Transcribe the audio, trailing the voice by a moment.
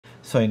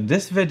So in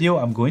this video,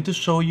 I'm going to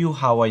show you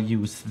how I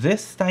use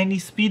this tiny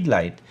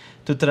speedlight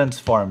to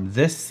transform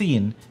this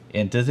scene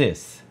into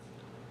this.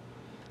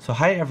 So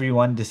hi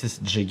everyone, this is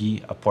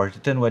Jiggie, a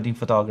portrait and wedding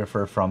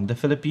photographer from the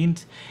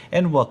Philippines,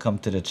 and welcome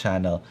to the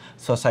channel.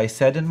 So as I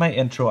said in my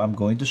intro, I'm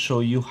going to show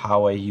you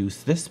how I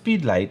use this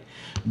speedlight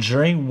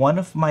during one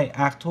of my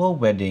actual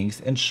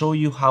weddings and show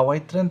you how I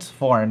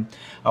transformed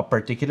a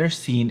particular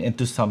scene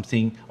into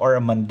something, or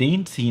a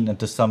mundane scene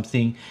into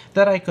something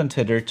that I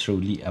consider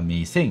truly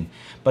amazing.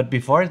 But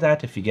before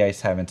that, if you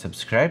guys haven't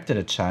subscribed to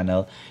the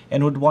channel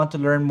and would want to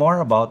learn more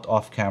about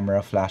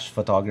off-camera flash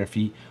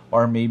photography,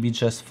 or maybe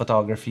just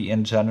photography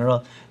in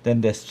general,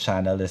 then this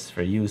channel is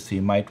for you. So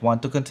you might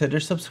want to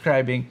consider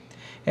subscribing,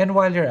 and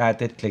while you're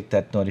at it, click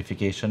that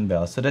notification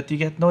bell so that you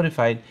get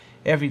notified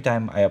every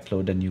time I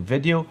upload a new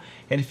video.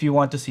 And if you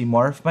want to see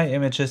more of my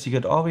images, you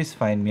could always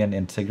find me on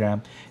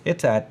Instagram.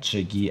 It's at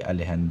Jiggie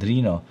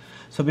Alejandrino.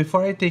 So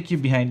before I take you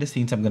behind the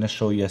scenes, I'm going to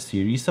show you a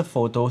series of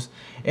photos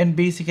and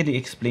basically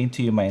explain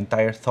to you my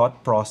entire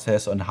thought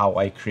process on how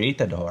I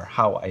created, or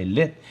how I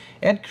lit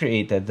and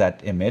created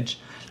that image.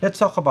 Let's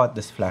talk about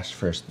this flash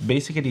first.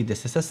 Basically,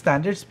 this is a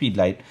standard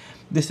speedlight.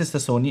 This is the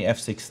Sony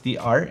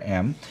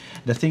f60RM.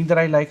 The thing that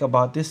I like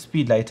about this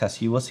speedlight,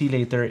 as you will see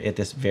later, it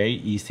is very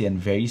easy and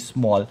very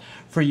small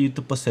for you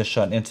to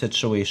position in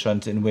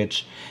situations in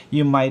which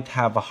you might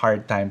have a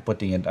hard time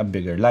putting in a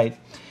bigger light.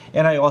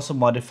 And I also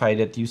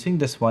modified it using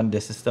this one.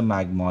 This is the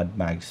Magmod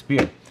Mag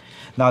Spear.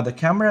 Now, the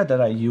camera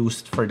that I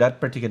used for that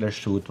particular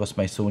shoot was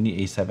my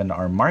Sony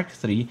a7R Mark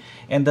III,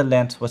 and the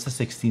lens was a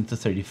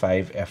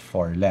 16-35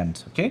 f4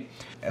 lens, okay?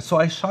 So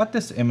I shot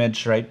this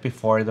image right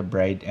before the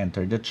bride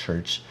entered the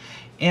church,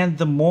 and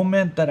the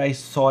moment that I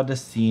saw the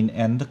scene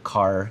and the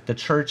car, the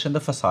church and the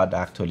facade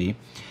actually,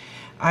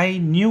 I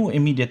knew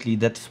immediately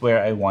that's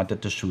where I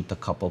wanted to shoot a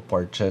couple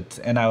portraits,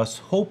 and I was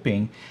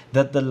hoping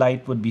that the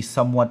light would be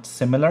somewhat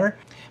similar.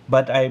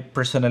 But I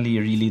personally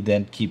really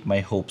didn't keep my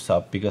hopes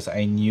up because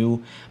I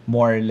knew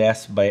more or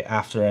less by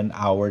after an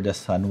hour the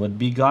sun would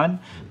be gone.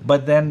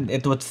 But then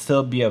it would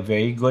still be a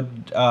very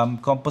good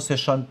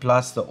composition,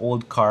 plus the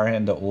old car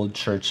and the old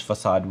church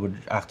facade would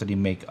actually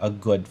make a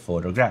good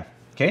photograph.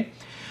 Okay,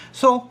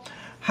 so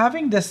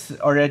having this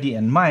already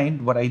in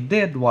mind, what I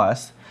did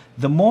was,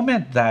 the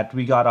moment that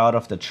we got out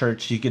of the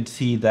church, you could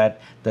see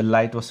that the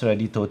light was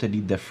already totally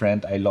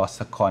different. I lost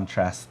the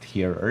contrast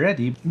here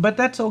already, but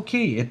that's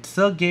okay. It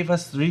still gave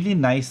us really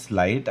nice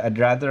light. I'd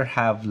rather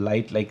have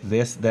light like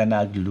this than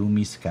a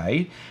gloomy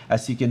sky.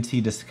 As you can see,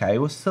 the sky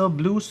was still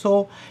blue.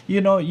 So,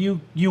 you know,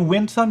 you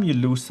win some, you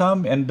lose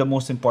some. And the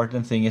most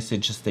important thing is to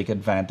just take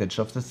advantage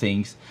of the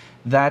things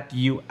that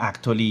you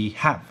actually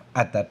have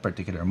at that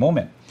particular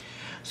moment.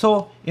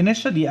 So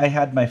initially, I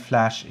had my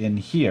flash in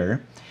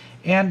here.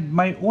 And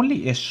my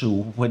only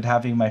issue with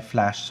having my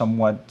flash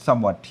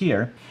somewhat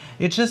here,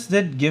 it just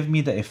didn't give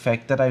me the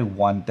effect that I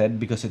wanted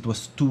because it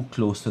was too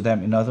close to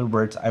them. In other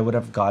words, I would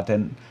have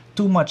gotten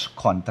too much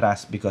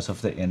contrast because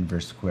of the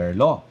inverse square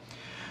law.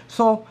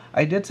 So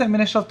I did some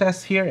initial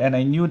tests here, and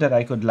I knew that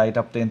I could light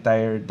up the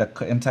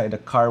inside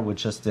the car with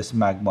just this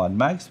Magmod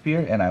Mag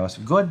Spear, and I was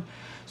good.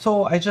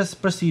 So I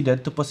just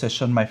proceeded to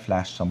position my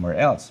flash somewhere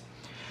else.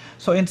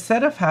 So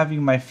instead of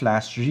having my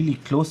flash really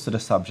close to the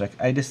subject,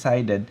 I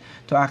decided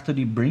to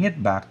actually bring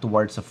it back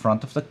towards the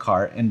front of the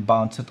car and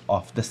bounce it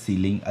off the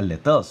ceiling a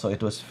little. So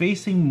it was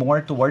facing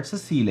more towards the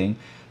ceiling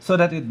so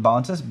that it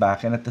bounces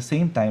back, and at the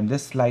same time,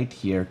 this light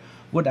here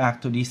would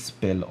actually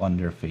spill on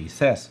their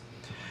faces.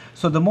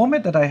 So the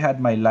moment that I had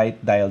my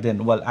light dialed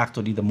in, well,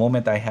 actually the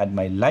moment I had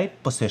my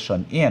light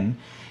position in,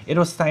 it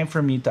was time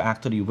for me to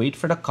actually wait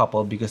for the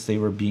couple because they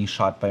were being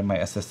shot by my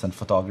assistant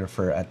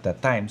photographer at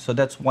that time. So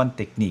that's one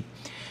technique.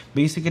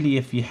 Basically,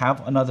 if you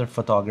have another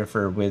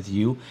photographer with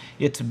you,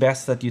 it's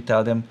best that you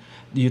tell them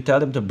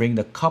to bring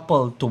the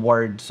couple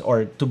towards,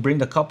 or to bring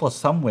the couple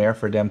somewhere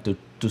for them to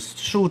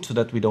shoot, so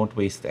that we don't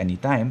waste any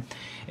time.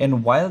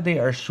 And while they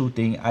are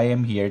shooting, I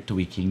am here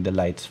tweaking the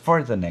lights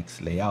for the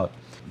next layout.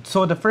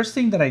 So the first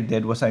thing that I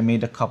did was I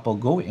made a couple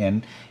go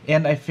in,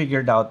 and I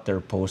figured out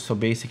their pose. So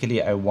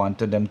basically, I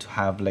wanted them to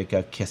have like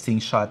a kissing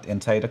shot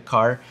inside a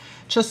car,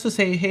 just to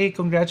say, hey,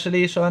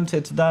 congratulations,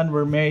 it's done,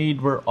 we're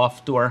married, we're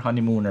off to our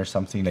honeymoon, or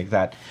something like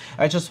that.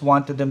 I just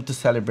wanted them to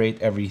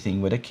celebrate everything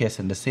with a kiss.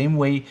 In the same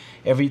way,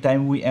 every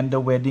time we end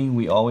the wedding,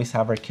 we always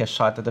have our kiss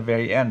shot at the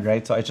very end,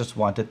 right? So I just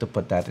wanted to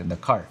put that in the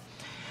car.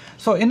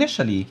 So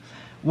initially,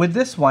 with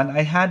this one,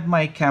 I had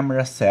my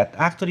camera set.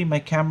 Actually, my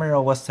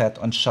camera was set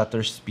on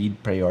shutter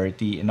speed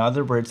priority. In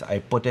other words, I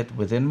put it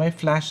within my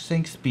flash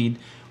sync speed,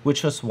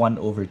 which was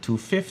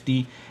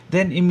 1/250.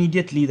 Then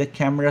immediately the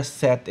camera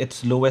set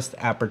its lowest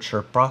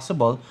aperture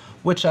possible,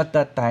 which at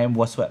that time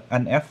was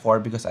an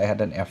f4 because I had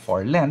an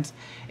f4 lens.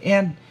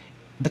 And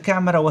the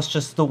camera was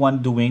just the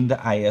one doing the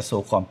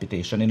ISO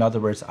computation. In other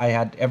words, I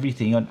had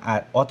everything on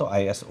auto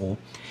ISO,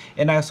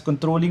 and I was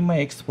controlling my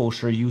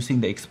exposure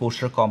using the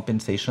exposure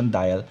compensation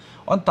dial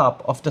on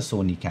top of the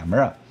Sony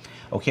camera.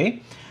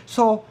 Okay,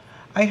 so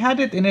I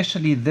had it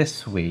initially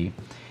this way,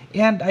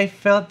 And I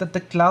felt that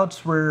the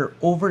clouds were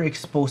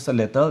overexposed a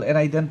little, and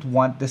I didn't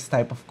want this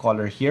type of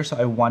color here, so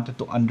I wanted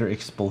to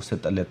underexpose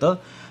it a little.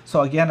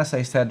 So again, as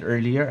I said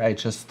earlier, I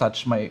just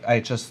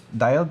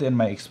dialed in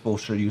my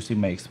exposure using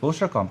my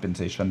exposure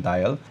compensation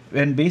dial,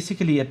 and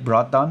basically it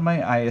brought down my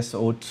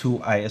ISO to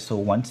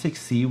ISO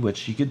 16C,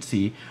 which you could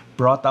see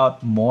brought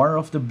out more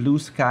of the blue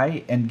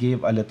sky and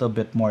gave a little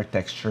bit more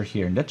texture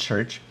here in the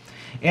church.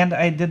 And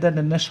I did an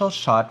initial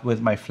shot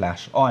with my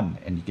flash on,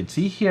 and you can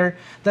see here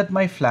that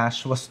my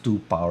flash was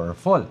too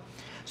powerful.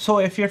 So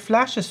if your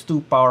flash is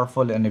too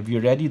powerful and if you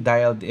already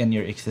dialed in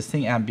your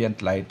existing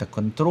ambient light, the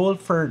control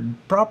for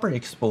proper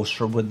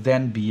exposure would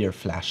then be your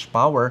flash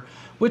power,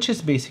 which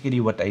is basically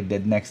what I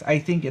did next. I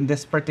think in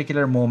this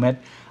particular moment,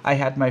 I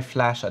had my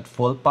flash at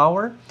full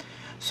power.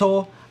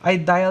 So I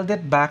dialed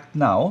it back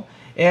now.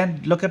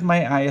 And look at my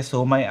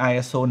ISO. My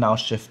ISO now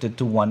shifted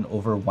to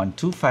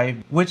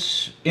 1/125,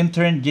 which in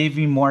turn gave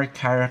me more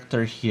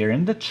character here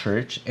in the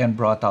church and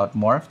brought out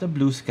more of the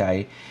blue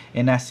sky.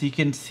 And as you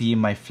can see,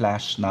 my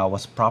flash now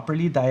was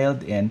properly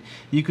dialed in.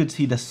 You could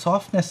see the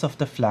softness of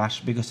the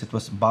flash because it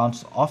was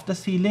bounced off the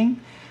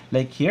ceiling.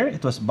 Like here,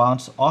 it was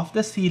bounced off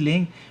the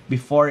ceiling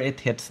before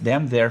it hits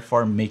them,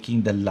 therefore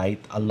making the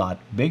light a lot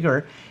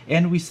bigger.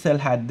 And we still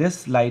had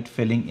this light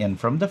filling in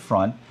from the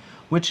front,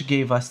 which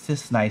gave us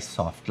this nice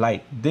soft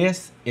light.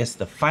 This is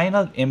the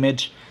final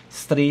image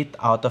straight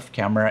out of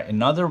camera.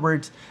 In other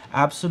words,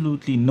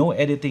 absolutely no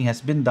editing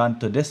has been done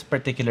to this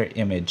particular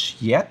image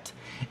yet.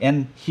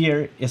 And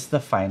here is the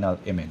final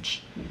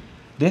image.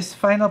 This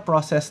final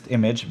processed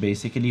image,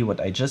 basically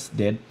what I just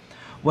did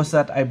was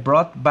that I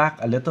brought back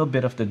a little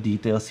bit of the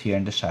details here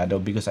in the shadow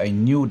because I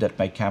knew that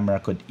my camera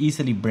could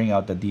easily bring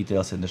out the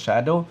details in the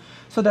shadow.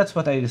 So that's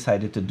what I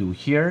decided to do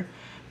here.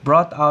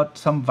 Brought out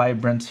some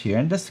vibrance here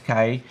in the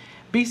sky.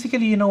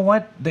 Basically, you know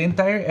what? The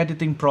entire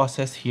editing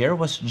process here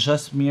was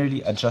just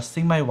merely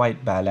adjusting my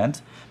white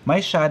balance,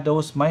 my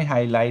shadows, my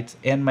highlights,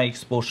 and my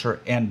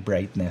exposure and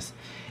brightness.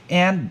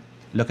 And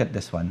look at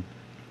this one.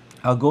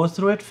 I'll go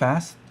through it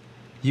fast.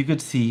 You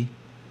could see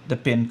the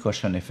pin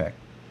cushion effect.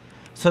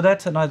 So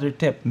that's another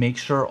tip. Make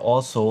sure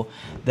also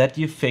that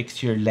you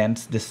fix your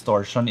lens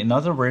distortion. In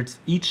other words,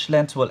 each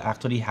lens will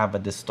actually have a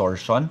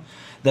distortion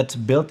that's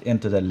built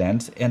into the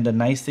lens. And the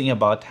nice thing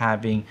about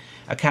having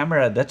a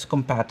camera that's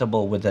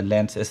compatible with the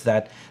lens is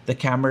that the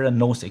camera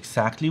knows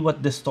exactly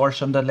what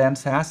distortion the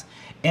lens has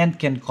and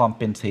can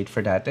compensate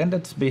for that. And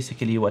that's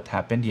basically what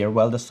happened here.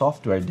 Well, the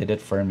software did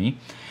it for me.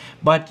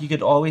 But you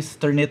could always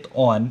turn it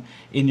on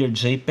in your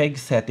JPEG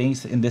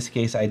settings. In this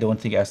case, I don't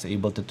think I was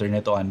able to turn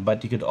it on,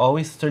 but you could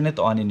always turn it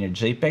on in your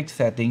JPEG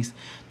settings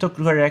to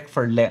correct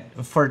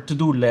to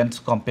do lens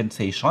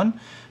compensation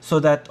so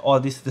that all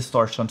these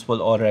distortions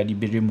will already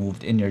be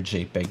removed in your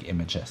JPEG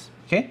images.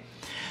 Okay?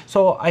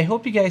 So I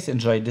hope you guys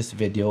enjoyed this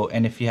video,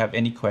 and if you have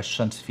any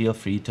questions, feel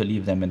free to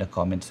leave them in the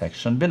comment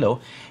section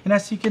below. And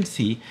as you can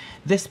see,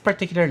 this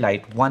particular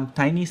light, one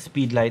tiny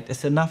speed light,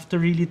 is enough to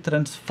really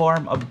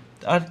transform a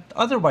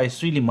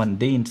otherwise really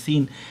mundane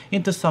scene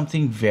into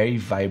something very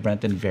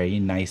vibrant and very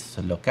nice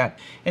to look at.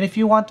 And if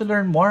you want to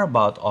learn more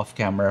about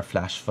off-camera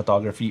flash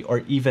photography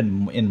or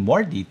even in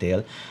more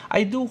detail,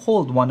 I do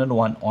hold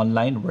one-on-one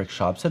online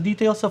workshops, the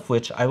details of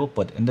which I will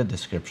put in the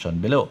description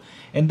below.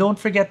 And don't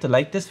forget to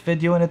like this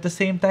video and at the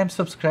same time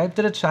subscribe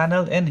to the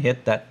channel and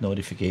hit that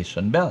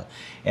notification bell.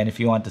 And if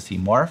you want to see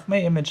more of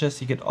my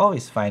images, you can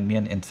always find me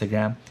on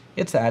Instagram.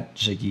 It's at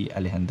Jiggie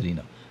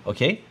Alejandrino.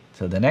 Okay,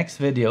 till the next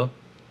video.